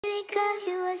Baby girl,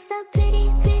 you are so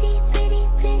pretty, pretty, pretty,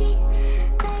 pretty.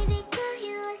 Baby girl,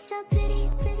 you are so pretty,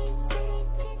 pretty, pretty,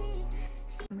 pretty.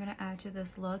 I'm gonna add to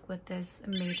this look with this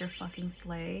major fucking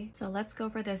slay. So let's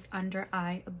go for this under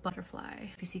eye butterfly.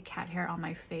 If you see cat hair on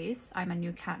my face, I'm a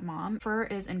new cat mom. Fur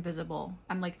is invisible.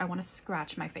 I'm like, I want to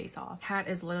scratch my face off. Cat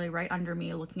is literally right under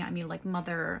me looking at me like,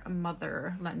 mother,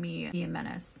 let me be a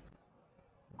menace.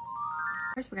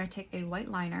 First, we're gonna take a white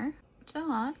liner,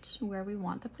 dot where we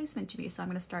want the placement to be. So I'm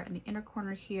gonna start in the inner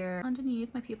corner here,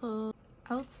 underneath my pupil,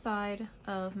 outside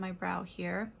of my brow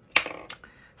here.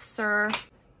 Sir,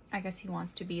 I guess he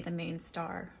wants to be the main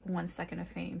star. 1 second of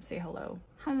fame. Say hello.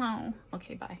 Hello.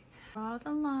 Okay, bye. Draw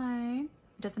the line.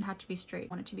 It doesn't have to be straight.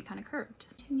 I want it to be kind of curved.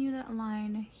 Continue that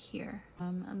line here.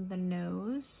 The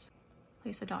nose.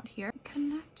 Place a dot here.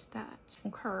 Connect that.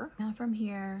 Okay. Now from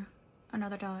here,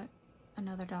 another dot,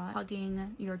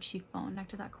 hugging your cheekbone. Connect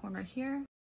to that corner here.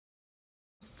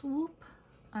 Swoop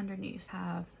underneath.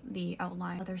 Have the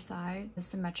outline other side as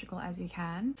symmetrical as you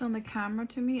can. So on the camera,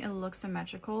 to me, it looks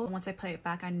symmetrical. Once I play it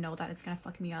back, I know that it's gonna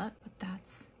fuck me up, but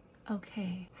that's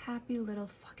okay. Happy little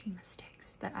fucking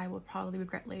mistakes that I will probably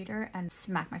regret later and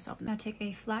smack myself. Now take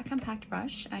a flat compact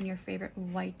brush and your favorite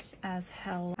white as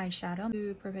hell eyeshadow,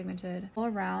 super pigmented, all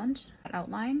around that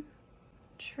outline,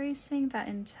 tracing that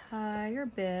entire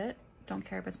bit. Don't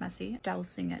care if it's messy.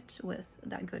 Dousing it with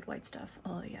that good white stuff.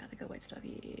 Oh yeah, the good white stuff.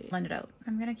 Yeah. Blend it out.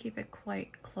 I'm gonna keep it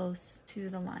quite close to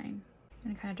the line,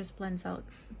 and it kind of just blends out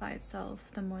by itself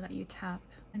the more that you tap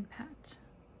and pat.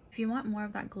 If you want more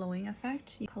of that glowing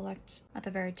effect, you collect at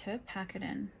the very tip, pack it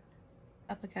in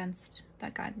up against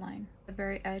that guideline. The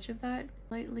very edge of that,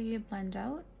 lightly blend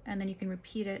out, and then you can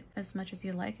repeat it as much as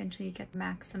you like until you get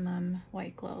maximum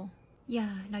white glow. Yeah,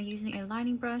 now using a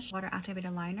lining brush, water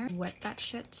activated liner, wet that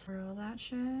shit, swirl that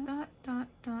shit, dot, dot,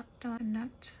 dot, dot,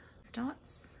 connect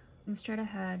dots, and straight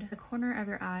ahead, the corner of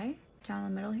your eye, down the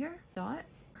middle here, dot,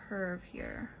 curve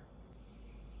here.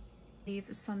 Leave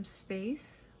some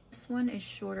space. This one is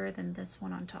shorter than this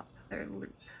one on top, third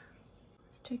loop.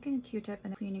 Taking a Q-tip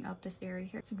and cleaning up this area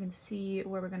here so you can see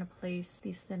where we're gonna place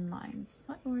these thin lines.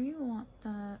 Where you want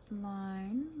that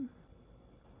line.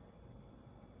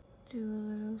 Do a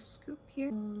little scoop here,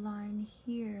 a line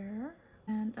here,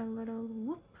 and a little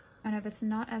whoop. And if it's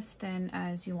not as thin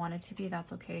as you want it to be,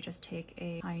 that's okay. Just take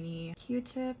a tiny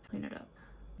Q-tip, clean it up.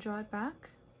 Draw it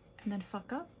back, and then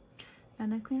fuck up,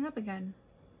 and then clean it up again.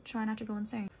 Try not to go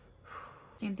insane.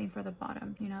 Same thing for the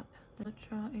bottom. Clean up.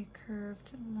 Draw a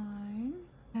curved line,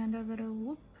 and a little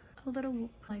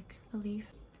whoop, like a leaf,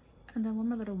 and then one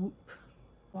more little whoop.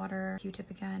 Water,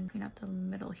 Q-tip again, clean up the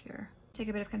middle here. Take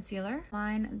a bit of concealer,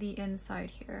 line the inside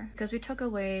here. Because we took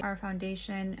away our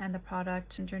foundation and the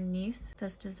product underneath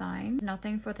this design,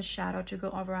 nothing for the shadow to go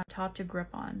over on top to grip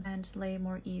on and lay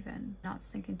more even, not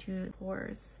sink into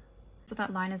pores. So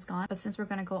that line is gone, but since we're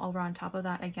gonna go over on top of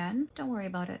that again, don't worry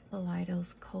about it. The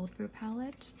Lido's Cold Brew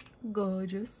palette,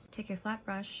 gorgeous. Take a flat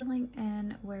brush, filling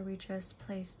in where we just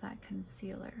placed that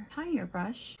concealer. Tinier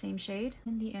brush, same shade,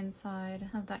 in the inside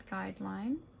of that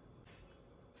guideline.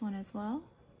 This one as well.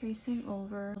 Tracing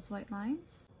over those white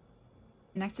lines.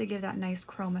 Next, to give that nice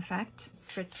chrome effect,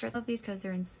 spritz of these because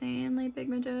they're insanely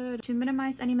pigmented. To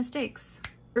minimize any mistakes,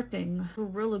 gripping,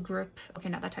 Gorilla Grip. Okay,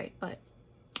 not that tight, but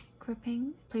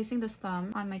gripping. Placing this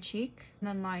thumb on my cheek and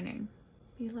then lining.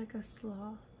 Be like a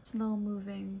sloth, slow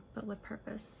moving but with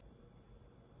purpose.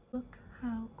 Look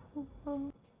how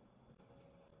cool.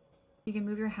 You can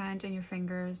move your hand and your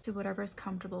fingers to whatever is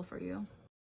comfortable for you.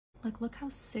 Like, look how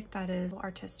sick that is. So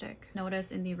artistic.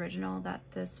 Notice in the original that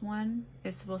this one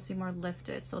is supposed to be more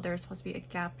lifted, so there's supposed to be a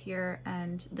gap here,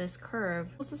 and this curve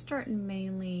is supposed to start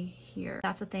mainly here.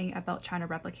 That's the thing about trying to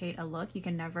replicate a look. You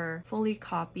can never fully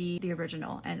copy the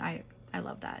original, and I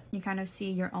love that. You kind of see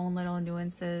your own little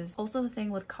nuances. Also, the thing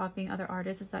with copying other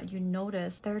artists is that you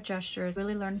notice their gestures,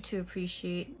 really learn to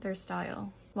appreciate their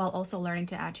style, while also learning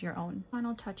to add to your own.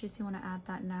 Final touches, you want to add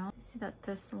that now. See that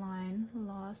this line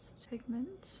lost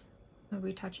pigment. So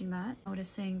retouching that,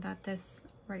 noticing that this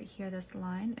right here, this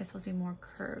line is supposed to be more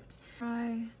curved.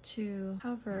 Try to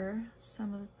cover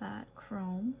some of that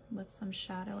chrome with some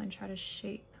shadow and try to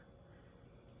shape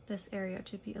this area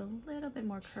to be a little bit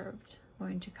more curved. I'm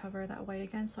going to cover that white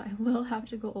again, so I will have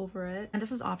to go over it. And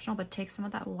this is optional, but take some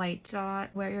of that white dot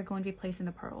where you're going to be placing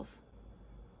the pearls.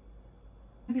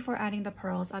 Before adding the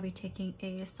pearls, I'll be taking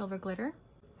a silver glitter.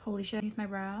 Holy shit, beneath my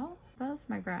brow, above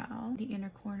my brow, the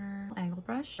inner corner angle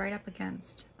brush, right up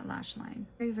against the lash line.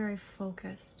 Very, very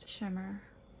focused shimmer.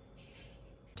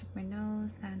 Took my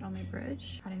nose and on my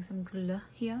bridge, adding some glue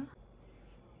here.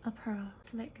 A pearl,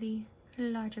 slightly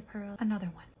larger pearl, another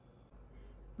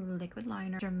one. Liquid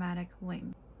liner, dramatic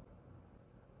wing.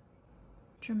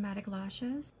 dramatic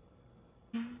lashes,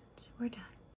 and we're done.